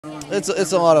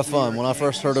It's a lot of fun. When I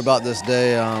first heard about this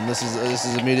day, this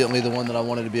is immediately the one that I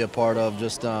wanted to be a part of.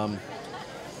 Just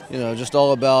just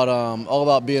all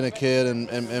about being a kid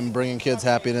and bringing kids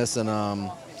happiness. And I've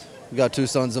got two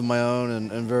sons of my own,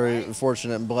 and very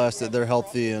fortunate and blessed that they're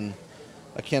healthy. And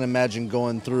I can't imagine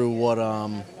going through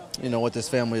what this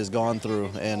family has gone through,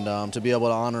 and to be able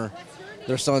to honor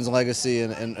their son's legacy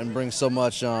and bring so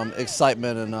much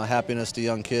excitement and happiness to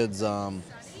young kids.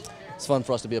 It's fun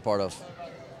for us to be a part of.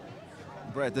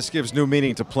 Brett, this gives new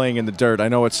meaning to playing in the dirt. I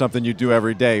know it's something you do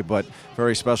every day, but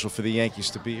very special for the Yankees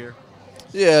to be here.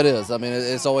 Yeah, it is. I mean,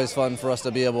 it's always fun for us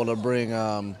to be able to bring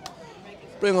a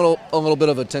little bit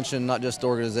of attention, not just to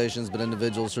organizations, but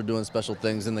individuals who are doing special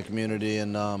things in the community.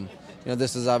 And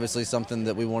this is obviously something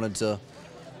that we wanted to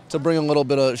bring a little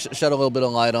bit of, shed a little bit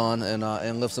of light on,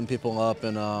 and lift some people up,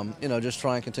 and just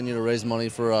try and continue to raise money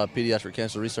for pediatric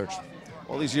cancer research.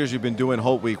 All these years you've been doing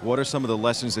Hope Week, what are some of the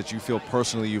lessons that you feel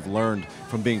personally you've learned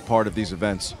from being part of these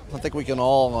events? I think we can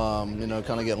all, kind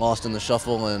of get lost in the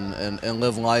shuffle and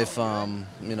live life, a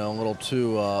little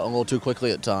too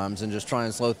quickly at times, and just try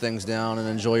and slow things down and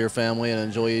enjoy your family and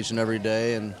enjoy each and every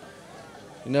day. And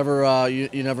you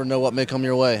never know what may come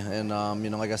your way. And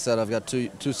like I said, I've got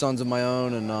two sons of my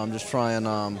own, and just try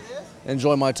and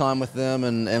enjoy my time with them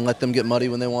and let them get muddy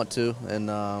when they want to, and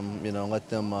let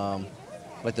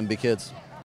them be kids.